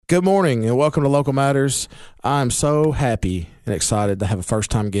Good morning and welcome to Local Matters. I'm so happy and excited to have a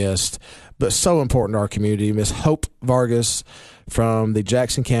first-time guest, but so important to our community, Miss Hope Vargas from the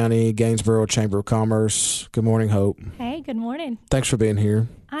Jackson County Gainesboro Chamber of Commerce. Good morning, Hope. Hey, good morning. Thanks for being here.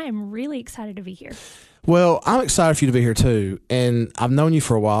 I am really excited to be here. Well, I'm excited for you to be here too, and I've known you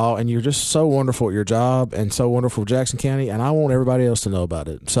for a while, and you're just so wonderful at your job and so wonderful at Jackson County, and I want everybody else to know about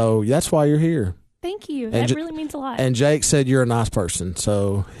it. So that's why you're here. Thank you. That really means a lot. And Jake said you're a nice person,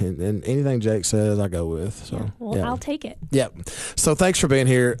 so and anything Jake says, I go with. So yeah, well, I'll take it. Yep. So thanks for being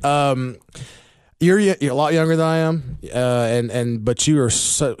here. You're a lot younger than I am, but you are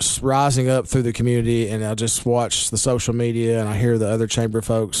rising up through the community, and I just watch the social media, and I hear the other chamber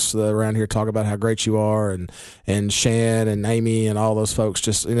folks around here talk about how great you are, and Shan and Amy and all those folks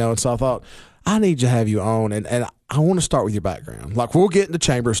just, and so I thought, I need to have you on, and I want to start with your background. Like, we'll get into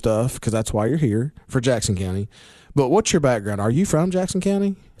chamber stuff because that's why you're here for Jackson County, but what's your background? Are you from Jackson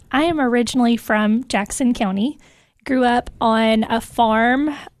County? I am originally from Jackson County. Grew up on a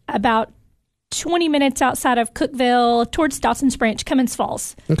farm about 20 minutes outside of Cookville towards Dawson's Branch, Cummins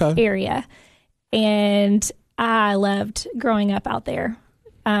Falls area. And I loved growing up out there.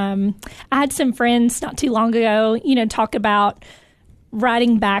 I had some friends not too long ago, talk about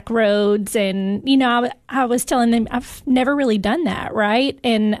riding back roads. And, I was telling them I've never really done that, right?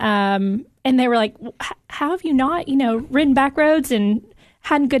 And they were like, how have you not, ridden back roads and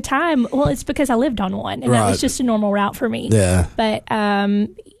had a good time? Well, it's because I lived on one. And that was just a normal route for me. Yeah. But,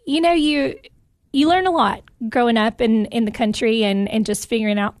 you learn a lot growing up in the country and just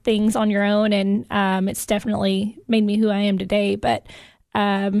figuring out things on your own. And it's definitely made me who I am today. But,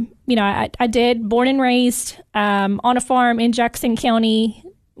 I did born and raised on a farm in Jackson County,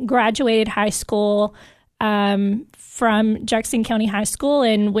 graduated high school from Jackson County High School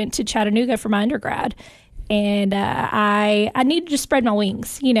and went to Chattanooga for my undergrad. And I needed to spread my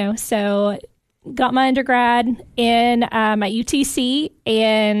wings, so got my undergrad in at UTC,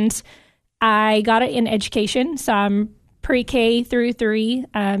 and I got it in education, so I'm pre-K through 3,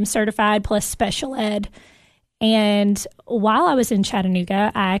 certified plus special ed. And while I was in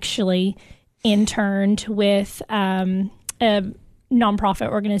Chattanooga, I actually interned with a nonprofit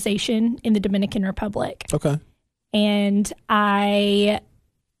organization in the Dominican Republic. Okay. And I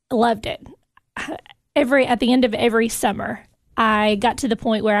loved it. At the end of every summer, I got to the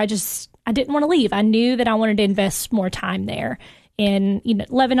point where I didn't want to leave. I knew that I wanted to invest more time there and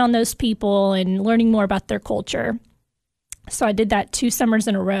loving on those people and learning more about their culture. So I did that 2 summers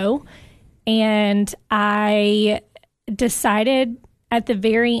in a row, and I decided at the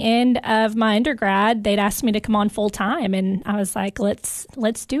very end of my undergrad they'd asked me to come on full time, and I was like, let's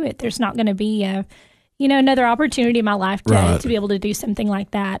do it. There's not going to be another opportunity in my life to be able to do something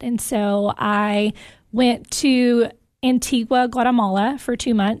like that. And so I went to Antigua, Guatemala for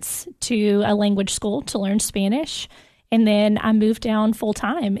 2 months to a language school to learn Spanish. And then I moved down full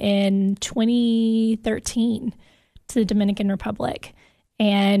time in 2013 to the Dominican Republic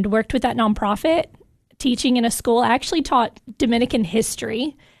and worked with that nonprofit, teaching in a school. I actually taught Dominican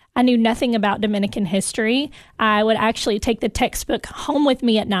history. I knew nothing about Dominican history. I would actually take the textbook home with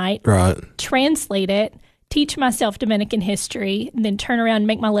me at night, translate it, teach myself Dominican history, and then turn around and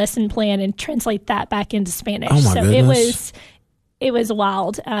make my lesson plan and translate that back into Spanish. Oh my goodness. It was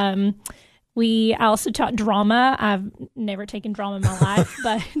wild. I also taught drama. I've never taken drama in my life,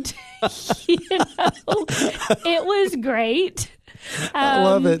 but it was great. I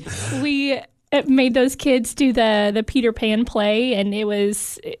love it. We made those kids do the Peter Pan play, and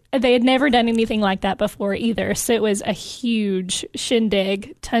they had never done anything like that before either. So it was a huge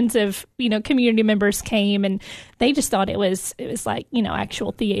shindig. Tons of community members came, and they just thought it was like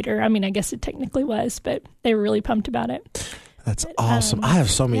actual theater. I mean, I guess it technically was, but they were really pumped about it. That's awesome. I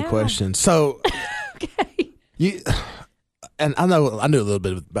have so many questions. So, and I knew a little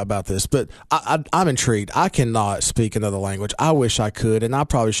bit about this, but I'm intrigued. I cannot speak another language. I wish I could, and I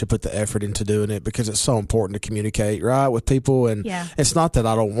probably should put the effort into doing it because it's so important to communicate, with people. And it's not that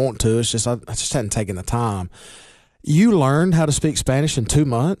I don't want to. It's just I just hadn't taken the time. You learned how to speak Spanish in 2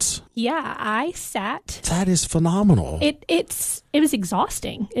 months? Yeah, I sat. That is phenomenal. It was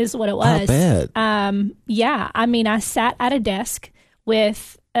exhausting, is what it was. I bet. I mean, I sat at a desk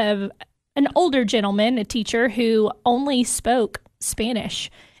with an older gentleman, a teacher who only spoke Spanish,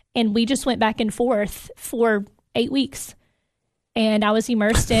 and we just went back and forth for 8 weeks. And I was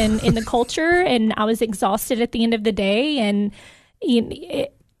immersed in the culture, and I was exhausted at the end of the day, and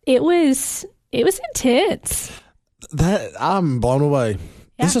it was intense. That I'm blown away.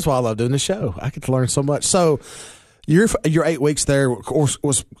 Yeah. This is why I love doing the show. I get to learn so much. So Your 8 weeks there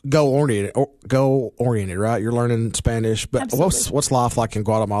was goal oriented, right? You're learning Spanish, but Absolutely. what's life like in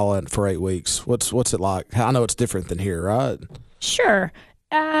Guatemala for 8 weeks? What's it like? I know it's different than here, right? Sure.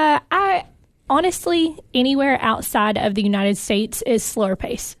 I honestly, anywhere outside of the United States is slower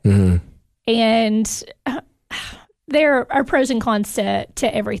pace. Mm-hmm. And there are pros and cons to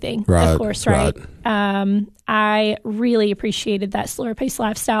everything, Right, of course, right? I really appreciated that slower pace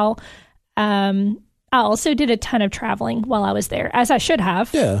lifestyle. I also did a ton of traveling while I was there, as I should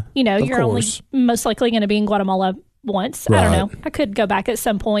have. Yeah, You're only most likely going to be in Guatemala once. Right. I don't know. I could go back at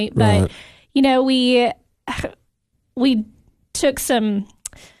some point, but we took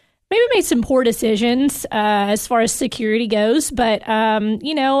maybe made some poor decisions as far as security goes. But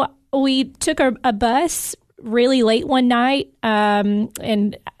we took a bus really late one night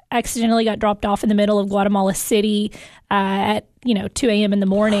and accidentally got dropped off in the middle of Guatemala City at 2 a.m. in the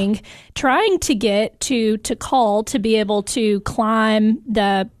morning, trying to get to Tikal to be able to climb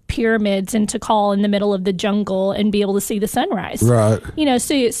the pyramids in Tikal in the middle of the jungle and be able to see the sunrise. Right.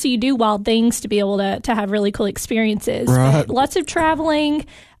 So you do wild things to be able to have really cool experiences. Right. But lots of traveling.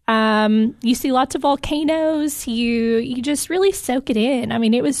 You see lots of volcanoes. You just really soak it in. I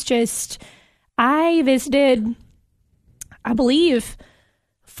mean, it was just, I visited, I believe,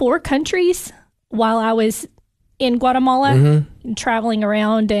 4 countries while I was in Guatemala, traveling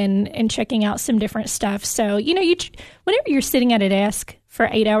around and checking out some different stuff. So, whenever you're sitting at a desk for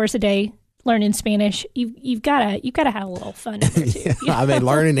 8 hours a day learning Spanish, you've got to have a little fun. Too, I mean,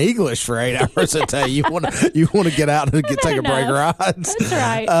 learning English for 8 hours a day. You want to get out and take a break rides. That's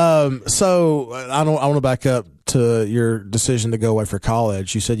right. So I want to back up to your decision to go away for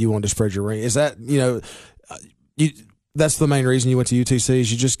college. You said you wanted to spread your wings. Is that that's the main reason you went to UTC?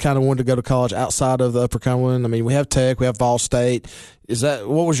 Is you just kind of wanted to go to college outside of the Upper Cumberland? I mean, we have Tech, we have Vol State. What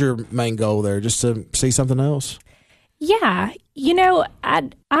was your main goal there? Just to see something else? Yeah.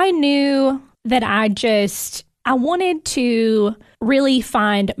 I knew that I wanted to really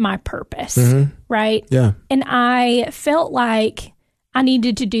find my purpose, right? Yeah. And I felt like I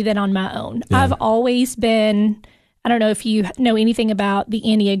needed to do that on my own. Yeah. I've always been, I don't know if you know anything about the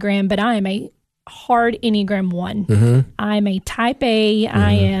Enneagram, but I am a hard Enneagram 1. I'm a type A.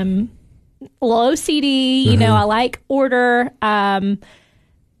 I am low OCD. I like order. I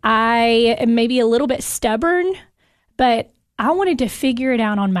am maybe a little bit stubborn, but I wanted to figure it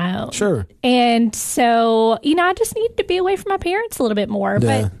out on my own. Sure. And so, I just needed to be away from my parents a little bit more.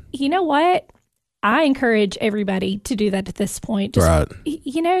 Yeah. But you know what? I encourage everybody to do that at this point. Just, right.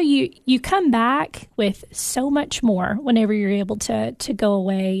 You come back with so much more whenever you're able to go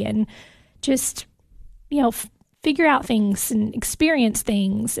away and just, figure out things and experience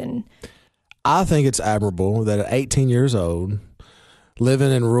things. And I think it's admirable that at 18 years old,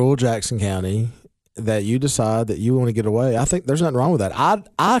 living in rural Jackson County, that you decide that you want to get away. I think there's nothing wrong with that.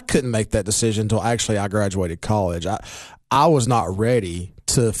 I couldn't make that decision until actually I graduated college. I was not ready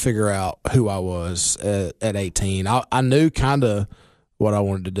to figure out who I was at 18. I knew kind of what I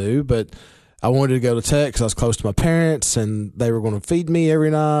wanted to do, but I wanted to go to Tech because I was close to my parents, and they were going to feed me every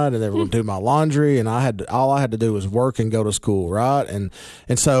night, and they were going to do my laundry, and all I had to do was work and go to school, right? And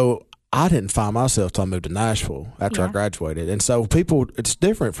so I didn't find myself till I moved to Nashville after I graduated. And so it's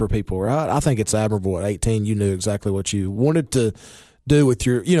different for people, right? I think it's admirable at 18 you knew exactly what you wanted to do with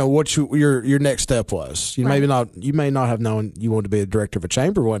your, what your next step was. You may not have known you wanted to be a director of a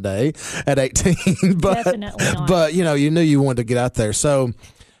chamber one day at 18, but definitely not. But you knew you wanted to get out there. So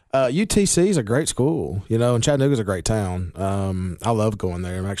UTC is a great school, and Chattanooga's a great town. I love going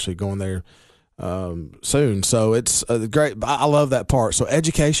there. I'm actually going there soon. So it's great. I love that part. So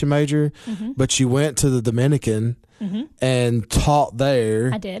education major, but you went to the Dominican and taught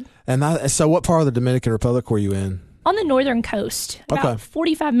there. I did. And so what part of the Dominican Republic were you in? On the northern coast, about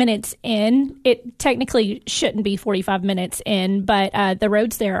 45 minutes in. It technically shouldn't be 45 minutes in, but the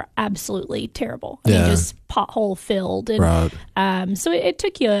roads there are absolutely terrible. I mean, just pothole filled. And, so it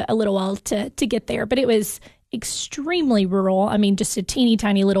took you a little while to get there, but it was extremely rural. I mean, just a teeny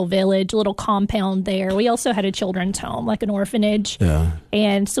tiny little village, a little compound there. We also had a children's home, like an orphanage. Yeah.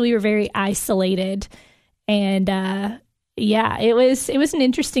 And so we were very isolated. And it was an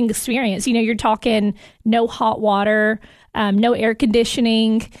interesting experience. You're talking no hot water, no air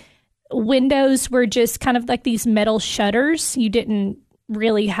conditioning. Windows were just kind of like these metal shutters. You didn't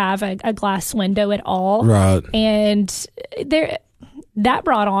really have a glass window at all. Right. And that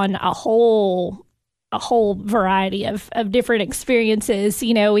brought on a whole variety of different experiences.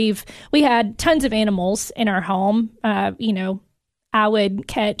 We had tons of animals in our home. I would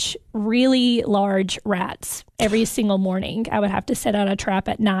catch really large rats every single morning. I would have to set out a trap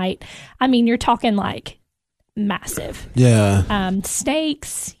at night. I mean, you're talking like massive. Yeah.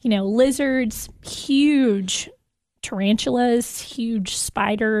 Snakes, lizards, huge tarantulas, huge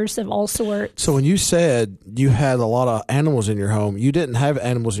spiders of all sorts. So when you said you had a lot of animals in your home, you didn't have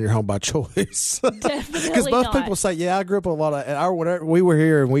animals in your home by choice. Definitely Because most not. people say, yeah, I grew up with a lot of, whenever we were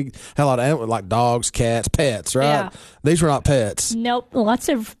here and we had a lot of animals, like dogs, cats, pets, right? Yeah. These were not pets. Nope. Lots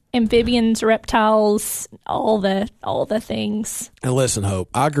of amphibians, reptiles, all the things. And listen,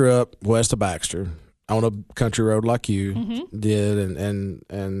 Hope, I grew up west of Baxter on a country road like you did, and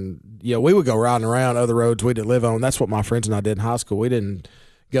we would go riding around other roads we didn't live on. That's what my friends and I did in high school. We didn't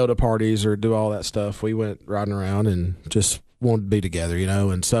go to parties or do all that stuff. We went riding around and just wanted to be together,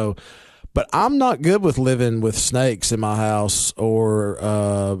 and so. But I'm not good with living with snakes in my house or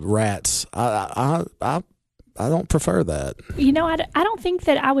rats. I don't prefer that. I don't think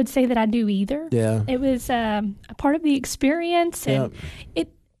that I would say that I do either. Yeah, it was a part of the experience, and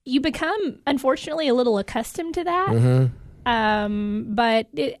you become, unfortunately, a little accustomed to that. Mm-hmm. But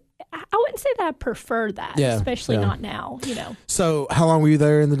I wouldn't say that I prefer that, especially not now. So, how long were you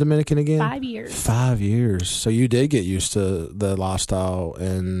there in the Dominican again? 5 years. 5 years. So you did get used to the lifestyle,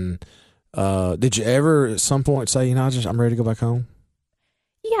 and did you ever at some point say, I'm ready to go back home?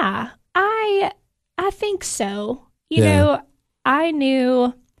 Yeah, I think so. I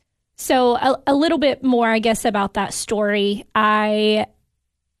knew. So a little bit more, I guess, about that story. I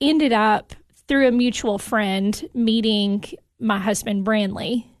ended up, through a mutual friend, meeting my husband,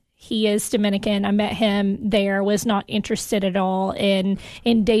 Brandley. He is Dominican. I met him there, was not interested at all in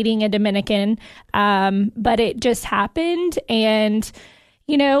dating a Dominican. But it just happened. And,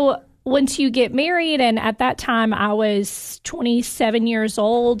 once you get married, and at that time I was 27 years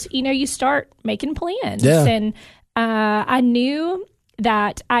old, you start making plans. Yeah. And I knew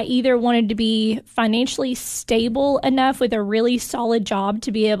that I either wanted to be financially stable enough with a really solid job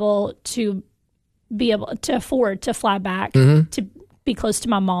to be able to afford to fly back to be close to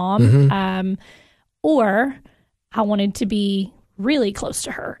my mom, or I wanted to be really close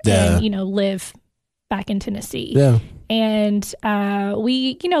to her and live back in Tennessee. Yeah. And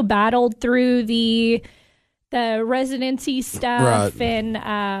we battled through the residency stuff, right.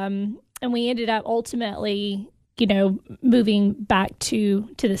 and we ended up ultimately moving back to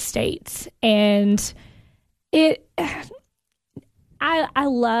the States. And I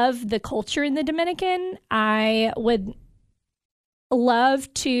love the culture in the Dominican. I would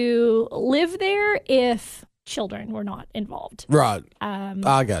love to live there if children were not involved. Right.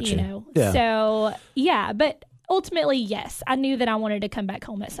 I got you. Yeah. So, but ultimately, yes, I knew that I wanted to come back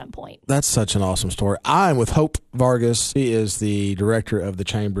home at some point. That's such an awesome story. I'm with Hope Vargas. She is the director of the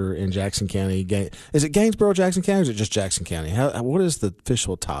chamber in Jackson County. Is it Gainesboro-Jackson County, or is it just Jackson County? What is the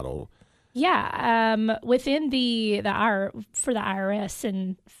official title? Yeah, within for the IRS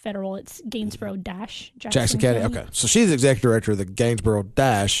and federal, it's Gainesboro-Jackson County. Okay, so she's the executive director of the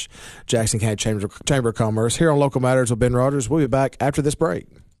Gainesboro-Jackson County Chamber of Commerce. Here on Local Matters with Ben Rodgers. We'll be back after this break.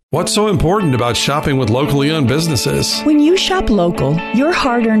 What's so important about shopping with locally owned businesses? When you shop local, your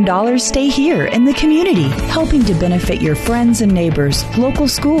hard-earned dollars stay here in the community, helping to benefit your friends and neighbors, local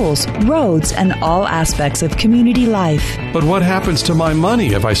schools, roads, and all aspects of community life. But what happens to my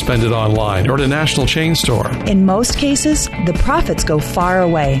money if I spend it online or at a national chain store? In most cases, the profits go far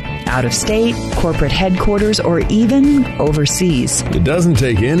away, out of state, corporate headquarters, or even overseas. It doesn't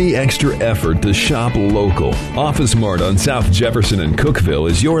take any extra effort to shop local. Office Mart on South Jefferson and Cookeville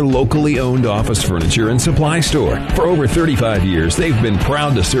is your locally owned office furniture and supply store. For over 35 years, they've been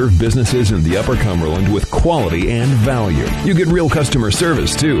proud to serve businesses in the Upper Cumberland with quality and value. You get real customer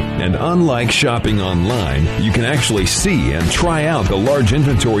service, too. And unlike shopping online, you can actually see and try out the large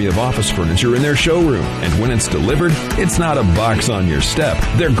inventory of office furniture in their showroom. And when it's delivered, it's not a box on your step.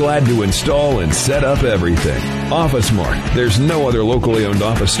 They're glad to install and set up everything. Office Mart. There's no other locally owned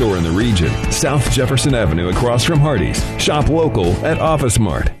office store in the region. South Jefferson Avenue across from Hardee's. Shop local at Office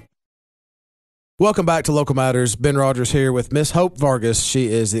Mart. Welcome back to Local Matters. Ben Rodgers here with Miss Hope Vargas. She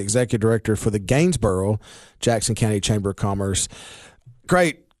is the executive director for the Gainesboro-Jackson County Chamber of Commerce.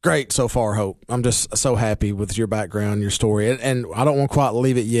 Great so far, Hope. I'm just so happy with your background, your story. And I don't want to quite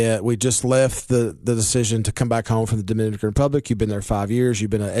leave it yet. We just left the decision to come back home from the Dominican Republic. You've been there 5 years.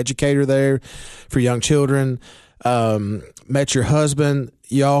 You've been an educator there for young children. Met your husband.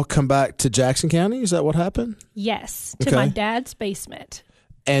 Y'all come back to Jackson County? Is that what happened? Yes, to my dad's basement.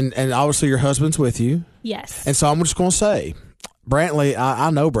 And obviously your husband's with you. Yes. And so I'm just going to say, Brantley, I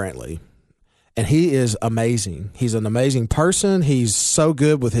know Brantley, and he is amazing. He's an amazing person. He's so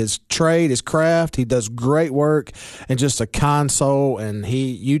good with his trade, his craft. He does great work and just a kind soul. And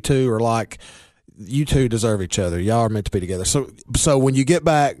you two are like, you two deserve each other. Y'all are meant to be together. So when you get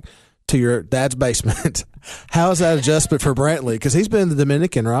back to your dad's basement. How's that adjustment for Brantley? Because he's been in the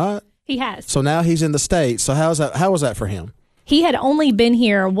Dominican, right? He has. So now he's in the States. So how was that for him? He had only been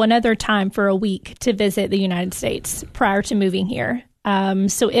here one other time for a week to visit the United States prior to moving here.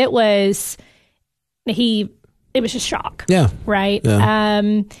 So it was just shock. Yeah. Right.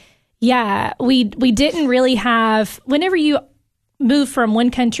 Yeah. We didn't really have, whenever you move from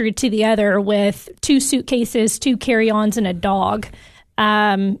one country to the other with 2 suitcases, 2 carry-ons, and a dog,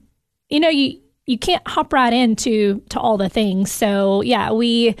 you can't hop right into all the things. So yeah,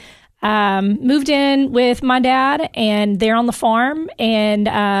 we moved in with my dad, and they're on the farm,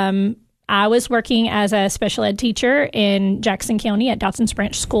 and I was working as a special ed teacher in Jackson County at Dotson's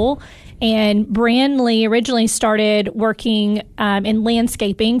Branch School. And Brantley originally started working in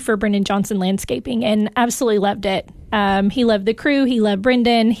landscaping for Brendan Johnson Landscaping, and absolutely loved it. He loved the crew. He loved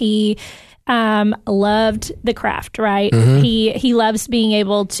Brendan. He loved the craft, right? Mm-hmm. He loves being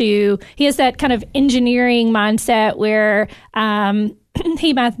able to, he has that kind of engineering mindset where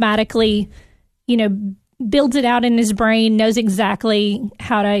he mathematically, builds it out in his brain, knows exactly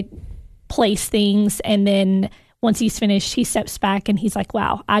how to place things, and then once he's finished, he steps back and he's like,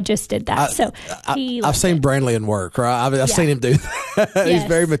 wow, I just did that. I've seen Brantley in work, right? I've seen him do that. Yes. He's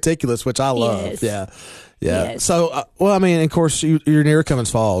very meticulous, which I love. Yeah. So, of course, you're near Cummins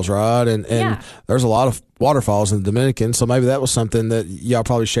Falls, right? And there's a lot of waterfalls in the Dominican. So maybe that was something that y'all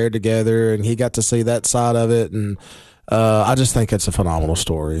probably shared together, and he got to see that side of it. And I just think it's a phenomenal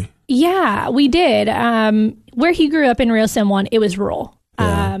story. Yeah, we did. Where he grew up in Rio San Juan, it was rural.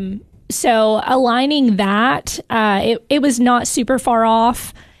 Yeah. So aligning that, it was not super far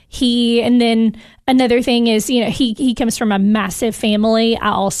off. And then another thing is, he comes from a massive family. I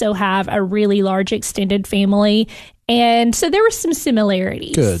also have a really large extended family. And so there were some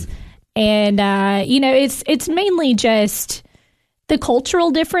similarities. Good. And, it's mainly just the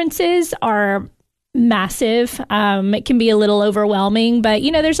cultural differences are massive. It can be a little overwhelming, but,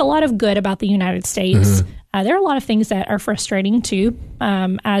 there's a lot of good about the United States. Mm-hmm. There are a lot of things that are frustrating too,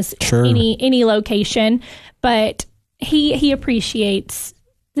 as sure. any location, but he appreciates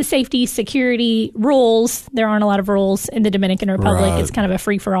the safety, security rules. There aren't a lot of rules in the Dominican Republic. Right. It's kind of a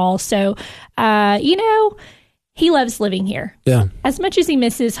free for all. So, he loves living here. Yeah. As much as he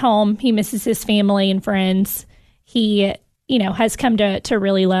misses home, he misses his family and friends. He, has come to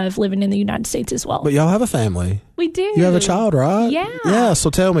really love living in the United States as well. But y'all have a family. We do. You have a child, right? Yeah. Yeah. So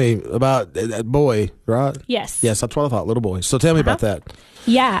tell me about that boy, right? Yes. Yes, that's what I thought, little boy. So tell me about that.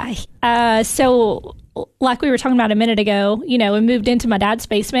 Yeah. So like we were talking about a minute ago, we moved into my dad's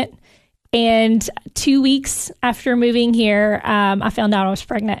basement. And 2 weeks after moving here, I found out I was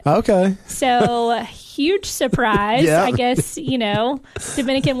pregnant. Okay. So huge surprise. Yeah. I guess,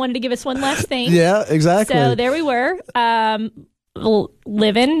 Dominican wanted to give us one last thing. Yeah, exactly. So there we were,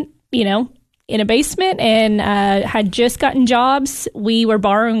 living, in a basement, and had just gotten jobs. We were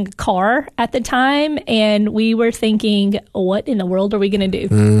borrowing a car at the time, and we were thinking, what in the world are we going to do?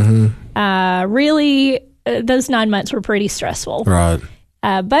 Mm-hmm. Really, those 9 months were pretty stressful. Right.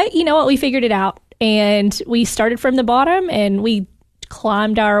 But you know what? We figured it out, and we started from the bottom, and we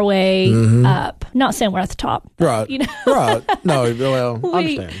climbed our way up. Not saying we're at the top, but, right? Right? No, well, I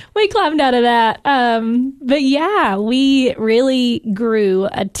understand. We climbed out of that. But yeah, we really grew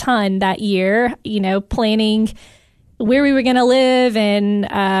a ton that year. Planning where we were going to live,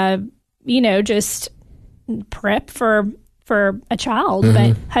 and just prep for a child.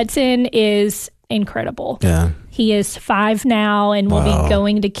 Mm-hmm. But Hudson is incredible. Yeah. He is 5 now, and will be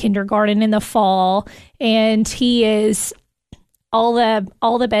going to kindergarten in the fall. And he is all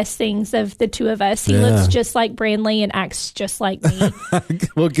the best things of the two of us. He looks just like Brantley and acts just like me.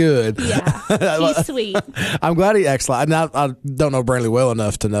 Well, good. Yeah, he's sweet. I'm glad he acts like. I don't know Brantley well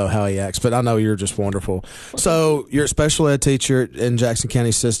enough to know how he acts, but I know you're just wonderful. So you're a special ed teacher in Jackson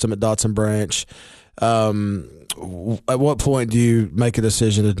County system at Dotson Branch. At what point do you make a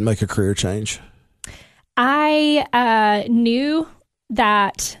decision to make a career change? I knew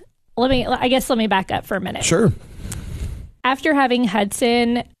that. Let me back up for a minute. Sure. After having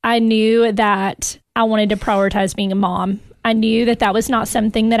Hudson, I knew that I wanted to prioritize being a mom. I knew that was not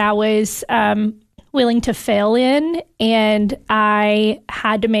something that I was willing to fail in, and I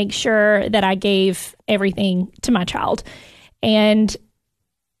had to make sure that I gave everything to my child. And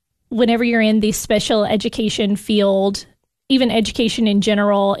whenever you're in the special education field, even education in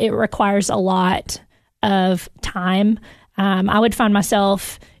general, it requires a lot of time. I would find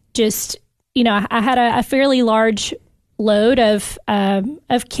myself just, I had a fairly large load of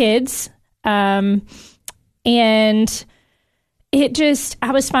kids, and it just,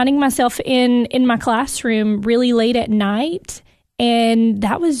 I was finding myself in my classroom really late at night, And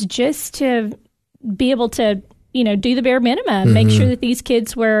that was just to be able to, do the bare minimum, make sure that these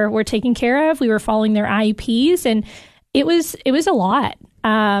kids were taken care of. We were following their IEPs, and it was a lot.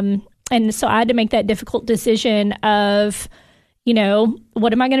 And so I had to make that difficult decision of,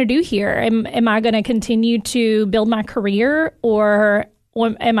 what am I going to do here? Am I going to continue to build my career, or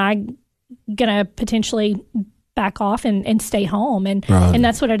am I going to potentially back off and stay home? And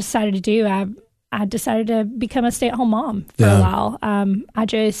that's what I decided to do. I decided to become a stay-at-home mom for a while. I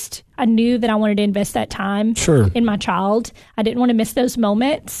knew that I wanted to invest that time in my child. I didn't want to miss those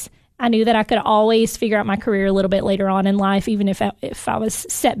moments. I knew that I could always figure out my career a little bit later on in life, even if I was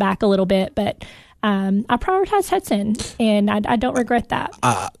set back a little bit. But I prioritized Hudson, and I don't regret that.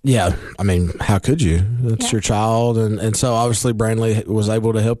 Yeah. I mean, how could you? It's your child. And so obviously Brantley was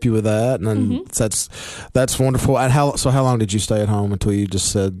able to help you with that. And that's wonderful. And how long did you stay at home until you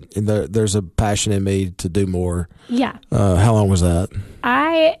just said, there's a passion in me to do more? Yeah. How long was that?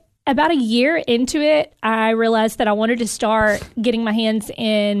 About a year into it, I realized that I wanted to start getting my hands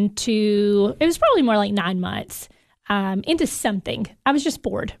into, it was probably more like 9 months, into something. I was just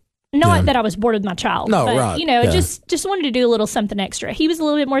bored. Not that I was bored with my child, but just wanted to do a little something extra. He was a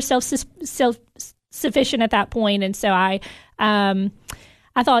little bit more self-sufficient at that point, and so I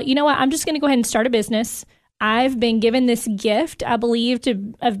thought, you know what, I'm just going to go ahead and start a business. I've been given this gift, I believe,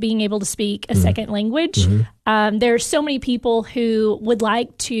 of being able to speak a second language. There are so many people who would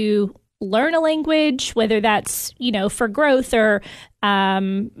like to learn a language, whether that's for growth or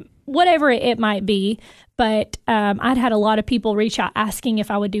whatever it might be. But I'd had a lot of people reach out asking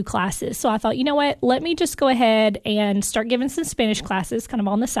if I would do classes. So I thought, you know what, let me just go ahead and start giving some Spanish classes kind of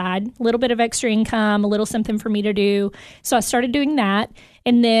on the side, a little bit of extra income, a little something for me to do. So I started doing that.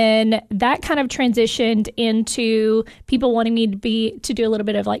 And then that kind of transitioned into people wanting me to do a little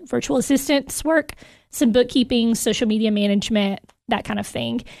bit of like virtual assistance work, some bookkeeping, social media management, that kind of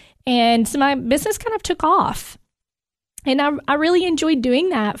thing. And so my business kind of took off. And I really enjoyed doing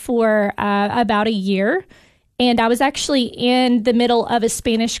that for about a year. And I was actually in the middle of a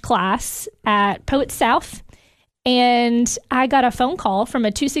Spanish class at Poet South. And I got a phone call from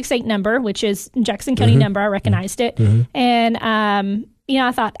a 268 number, which is Jackson County number. I recognized it. And,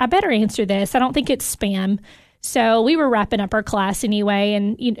 I thought, I better answer this. I don't think it's spam. So we were wrapping up our class anyway.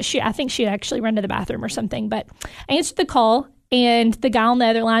 And I think she had actually run to the bathroom or something. But I answered the call, and the guy on the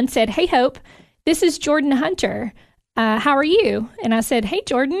other line said, "Hey, Hope, this is Jordan Hunter. How are you?" And I said, "Hey,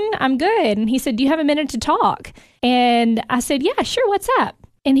 Jordan, I'm good." And he said, "Do you have a minute to talk?" And I said, "Yeah, sure. What's up?"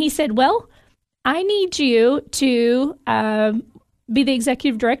 And he said, "Well, I need you to be the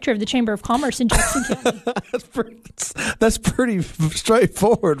executive director of the Chamber of Commerce in Jackson County." That's pretty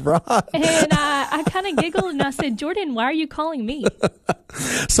straightforward, right? And I kind of giggled and I said, "Jordan, why are you calling me?"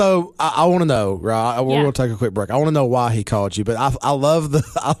 So I want to know, right? We're going to take a quick break. I want to know why he called you, but I love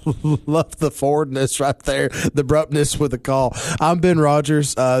the forwardness right there, the abruptness with the call. I'm Ben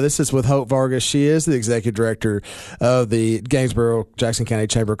Rodgers. This is with Hope Vargas. She is the executive director of the Gainesboro-Jackson County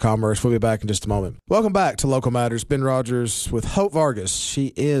Chamber of Commerce. We'll be back in just a moment. Welcome back to Local Matters. Ben Rodgers with Hope Vargas.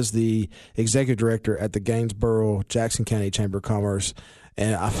 She is the executive director at the Gainesboro-Jackson County Chamber of Commerce,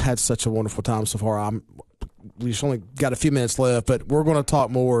 and I've had such a wonderful time so far. We just only got a few minutes left, but we're going to talk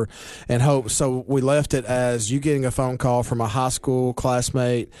more and hope. So we left it as you getting a phone call from a high school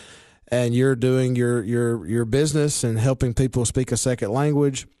classmate, and you're doing your business and helping people speak a second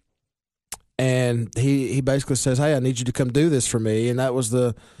language. And he basically says, "Hey, I need you to come do this for me." And that was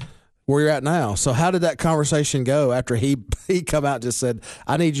where you're at now. So how did that conversation go after he come out and just said,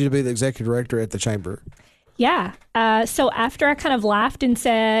 "I need you to be the executive director at the chamber"? Yeah. So after I kind of laughed and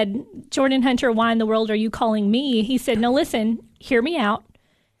said, "Jordan Hunter, why in the world are you calling me?" He said, "No, listen, hear me out.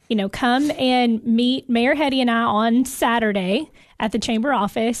 Come and meet Mayor Hetty and I on Saturday at the chamber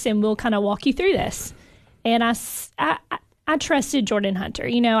office, and we'll kind of walk you through this." And I trusted Jordan Hunter.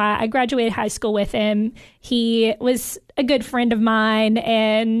 I graduated high school with him. He was a good friend of mine.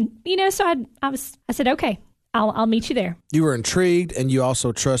 And, so I said, "Okay, I'll meet you there." You were intrigued, and you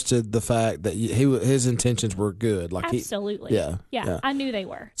also trusted the fact that his intentions were good. Absolutely. Yeah, I knew they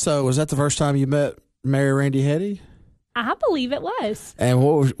were. So was that the first time you met Mayor Randy Hetty? I believe it was. And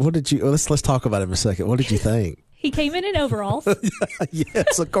what did you? Let's talk about him a second. What did you think? He came in overalls.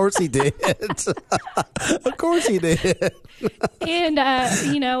 Yes, of course he did. Of course he did. And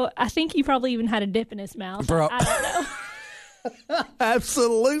I think he probably even had a dip in his mouth. I don't know.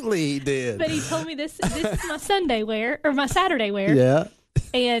 Absolutely he did. But he told me this is my Sunday wear, or my Saturday wear. Yeah.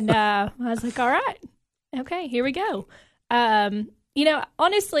 And I was like, all right, okay, here we go.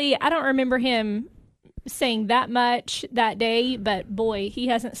 Honestly, I don't remember him saying that much that day, but boy, he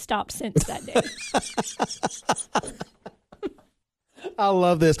hasn't stopped since that day. I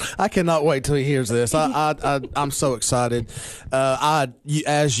love this. I cannot wait till he hears this. I'm so excited.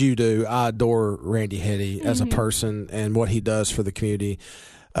 As you do, I adore Randy Hetty as a person and what he does for the community.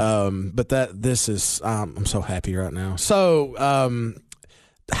 But I'm so happy right now. So,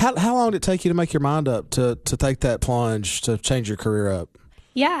 how long did it take you to make your mind up to take that plunge to change your career up?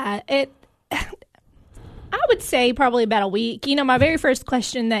 Yeah, I would say probably about a week. My very first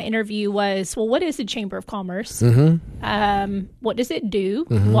question in that interview was, well, what is the Chamber of Commerce? What does it do?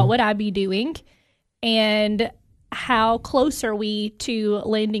 What would I be doing? And how close are we to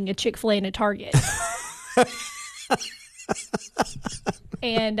landing a Chick-fil-A and a Target?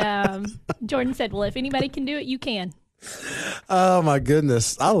 And Jordan said, well, if anybody can do it, you can. Oh, my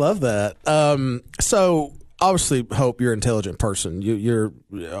goodness. I love that. So obviously, Hope, you're an intelligent person. You're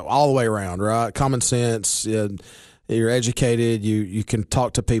all the way around, right? Common sense. You're educated. You can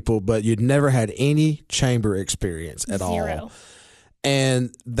talk to people, but you'd never had any chamber experience at Zero. all.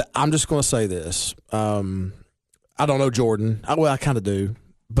 And I'm just going to say this. I don't know Jordan. I kind of do,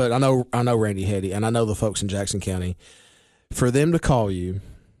 but I know Randy Hetty, and I know the folks in Jackson County. For them to call you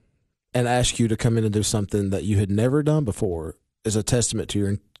and ask you to come in and do something that you had never done before is a testament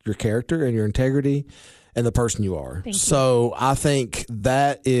to your character and your integrity and the person you are. Thank you. So I think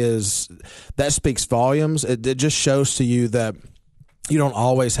that speaks volumes. It just shows to you that you don't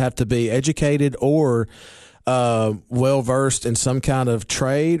always have to be educated or well versed in some kind of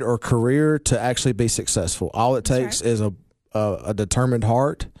trade or career to actually be successful. All it takes is a determined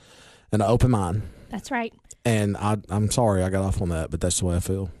heart and an open mind. That's right. And I'm sorry I got off on that, but that's the way I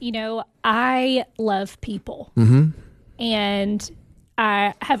feel. I love people. And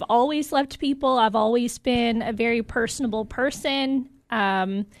I have always loved people. I've always been a very personable person.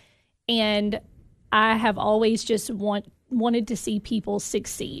 And I have always just wanted to see people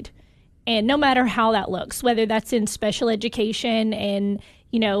succeed. And no matter how that looks, whether that's in special education and,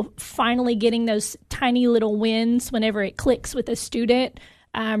 finally getting those tiny little wins whenever it clicks with a student,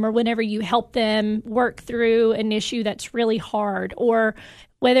 or whenever you help them work through an issue that's really hard, or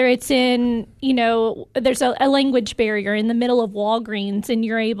whether it's in, there's a language barrier in the middle of Walgreens and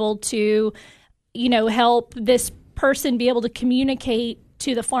you're able to, help this person be able to communicate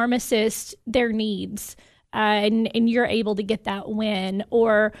to the pharmacist their needs, and you're able to get that win,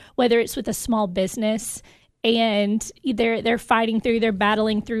 or whether it's with a small business and they're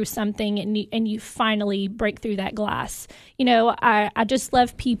battling through something, and you finally break through that glass. I just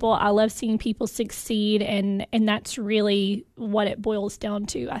love people. I love seeing people succeed, and that's really what it boils down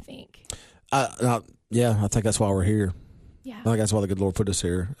to, I think. I think that's why we're here. Yeah. I think that's why the good Lord put us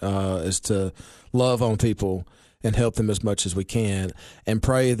here, is to love on people and help them as much as we can, and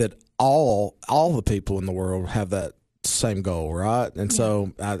pray that all the people in the world have that same goal, right? And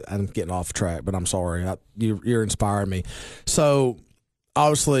so I'm getting off track, but I'm sorry. You're inspiring me. So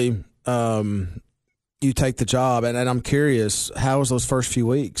obviously, you take the job, and I'm curious, how was those first few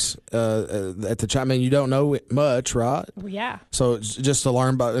weeks at the time? I mean, you don't know much, right? Yeah. So it's just to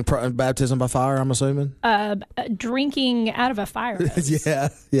learn about baptism by fire, I'm assuming? Drinking out of a fire hose.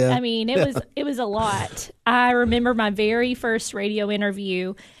 Yeah. I mean, it was a lot. I remember my very first radio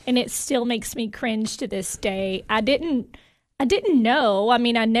interview, and it still makes me cringe to this day. I didn't know. I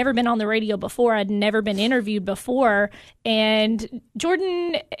mean, I'd never been on the radio before. I'd never been interviewed before. And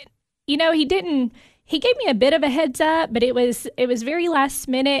Jordan, he gave me a bit of a heads up, but it was very last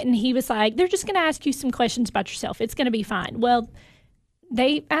minute, and he was like, they're just going to ask you some questions about yourself. It's going to be fine. Well,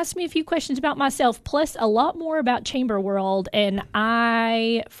 they asked me a few questions about myself, plus a lot more about Chamber World, and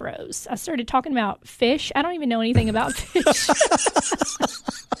I froze. I started talking about fish. I don't even know anything about fish.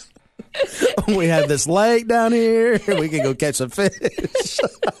 We have this lake down here. We can go catch some fish.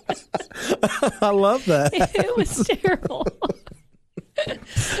 I love that. It was terrible.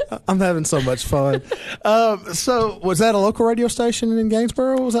 I'm having so much fun. So was that a local radio station in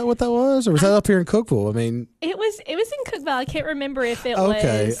Gainesboro? Was that what that was? Or was that up here in Cookeville? I mean, it was in Cookeville. I can't remember if it was.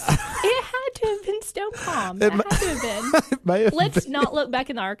 It had to have been Stone Palm. It had to have been. Let's not look back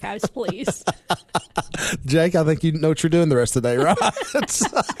in the archives, please. Jake, I think you know what you're doing the rest of the day, right?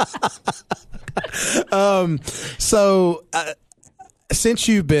 So since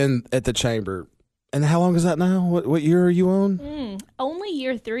you've been at the Chamber, and how long is that now? What year are you on? Only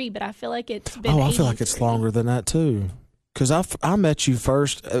year 3, but I feel like it's been. I feel like it's longer than that too. Because I met you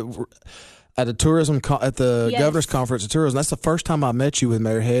first at a tourism at the governor's conference of tourism. That's the first time I met you with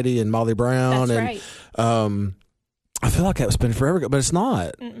Mayor Hetty and Molly Brown. That's right. I feel like it's been forever ago, but it's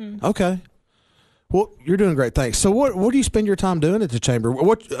not. Okay. Well, you're doing great. Thanks. So, what do you spend your time doing at the Chamber?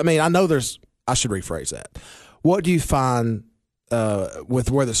 I should rephrase that. What do you find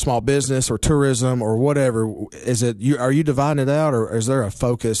with whether it's small business or tourism or whatever? Is it are you dividing it out, or is there a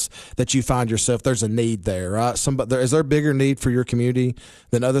focus that you find yourself? There's a need there, right? Is there a bigger need for your community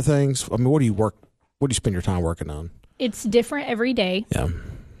than other things? I mean, what do you spend your time working on? It's different every day. Yeah,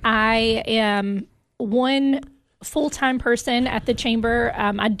 I am one full-time person at the chamber.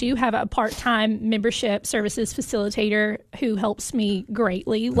 I do have a part-time membership services facilitator who helps me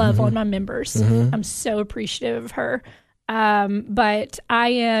greatly love on my members. I'm so appreciative of her. But I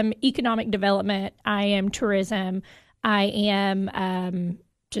am economic development. I am tourism. I am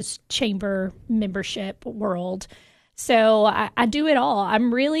just chamber membership world. So I do it all.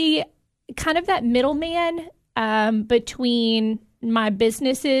 I'm really kind of that middleman between my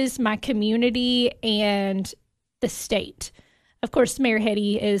businesses, my community, and the state. Of course, Mayor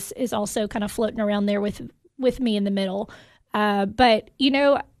Hetty is also kind of floating around there with me in the middle. But,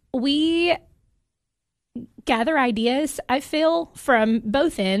 we gather ideas, I feel, from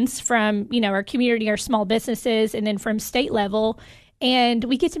both ends, from, our community, our small businesses, and then from state level, and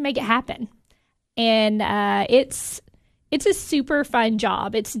we get to make it happen. And it's a super fun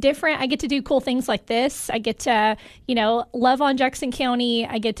job. It's different. I get to do cool things like this. I get to, love on Jackson County.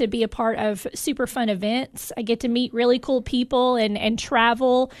 I get to be a part of super fun events. I get to meet really cool people and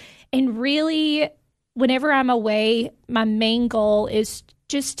travel. And really, whenever I'm away, my main goal is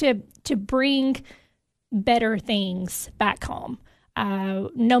just to bring better things back home.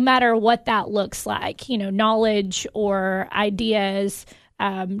 No matter what that looks like, knowledge or ideas,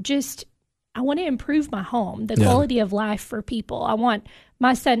 I want to improve my home, the quality of life for people. I want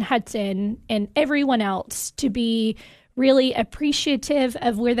my son Hudson and everyone else to be really appreciative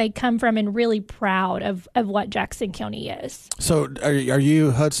of where they come from and really proud of what Jackson County is. So are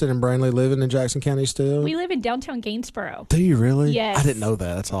you, Hudson and Brantley, living in Jackson County still? We live in downtown Gainesboro. Do you really? Yes. I didn't know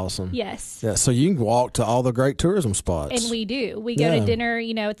that. That's awesome. Yes. Yeah. So you can walk to all the great tourism spots. And we do. We go to dinner,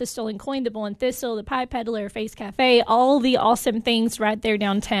 at the Stolen Coin, the Bull and Thistle, the Pie Peddler, Face Cafe, all the awesome things right there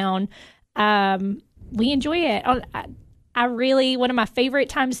downtown. We enjoy it. I really, one of my favorite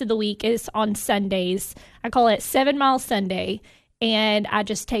times of the week is on Sundays. I call it 7 Mile Sunday, and I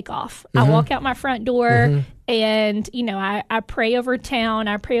just take off. I walk out my front door and, I pray over town.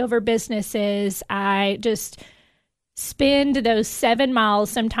 I pray over businesses. I just spend those 7 miles.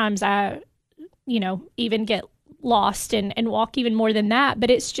 Sometimes I, even get lost and walk even more than that. But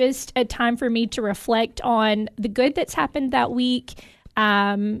it's just a time for me to reflect on the good that's happened that week,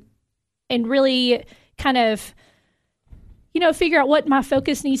 and really kind of, figure out what my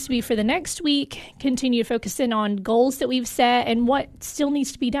focus needs to be for the next week, continue focusing on goals that we've set and what still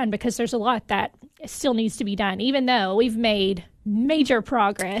needs to be done, because there's a lot that still needs to be done, even though we've made major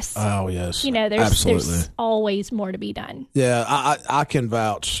progress. Oh, yes. There's always more to be done. Yeah, I can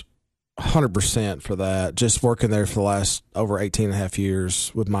vouch 100% for that. Just working there for the last over 18 and a half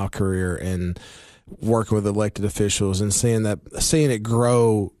years with my career and working with elected officials and seeing it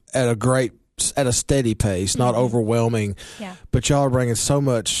grow at a steady pace, not overwhelming. Yeah. But y'all are bringing so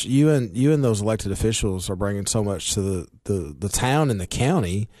much. You and those elected officials are bringing so much to the town and the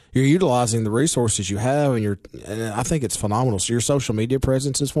county. You're utilizing the resources you have, and I think it's phenomenal. So your social media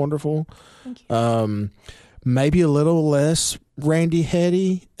presence is wonderful. Thank you. Maybe a little less Randy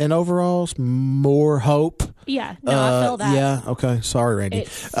Hetty in overalls, more Hope. Yeah, no, I feel that. Yeah, okay. Sorry, Randy.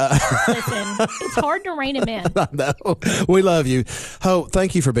 Listen, it's hard to rein him in. I know. We love you. Hope,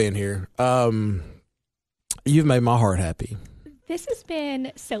 thank you for being here. You've made my heart happy. This has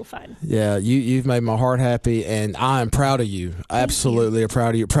been so fun. Yeah, you've made my heart happy, and I am proud of you. Absolutely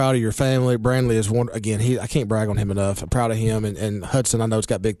proud of you. Proud of your family. Brantley is one. Again, I can't brag on him enough. I'm proud of him, and Hudson, I know, has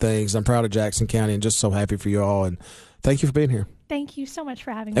got big things. I'm proud of Jackson County, and just so happy for you all. And thank you for being here. Thank you so much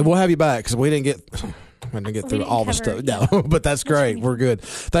for having me. And we'll have you back, because we didn't get through all the stuff. No, but that's great. We're good.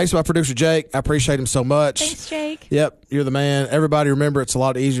 Thanks to my producer, Jake. I appreciate him so much. Thanks, Jake. Yep, you're the man. Everybody remember, it's a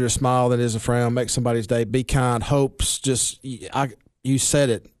lot easier to smile than it is a frown. Make somebody's day. Be kind. Hopes. You said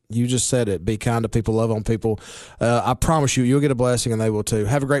it. You just said it. Be kind to people. Love on people. I promise you'll get a blessing, and they will too.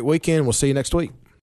 Have a great weekend. We'll see you next week.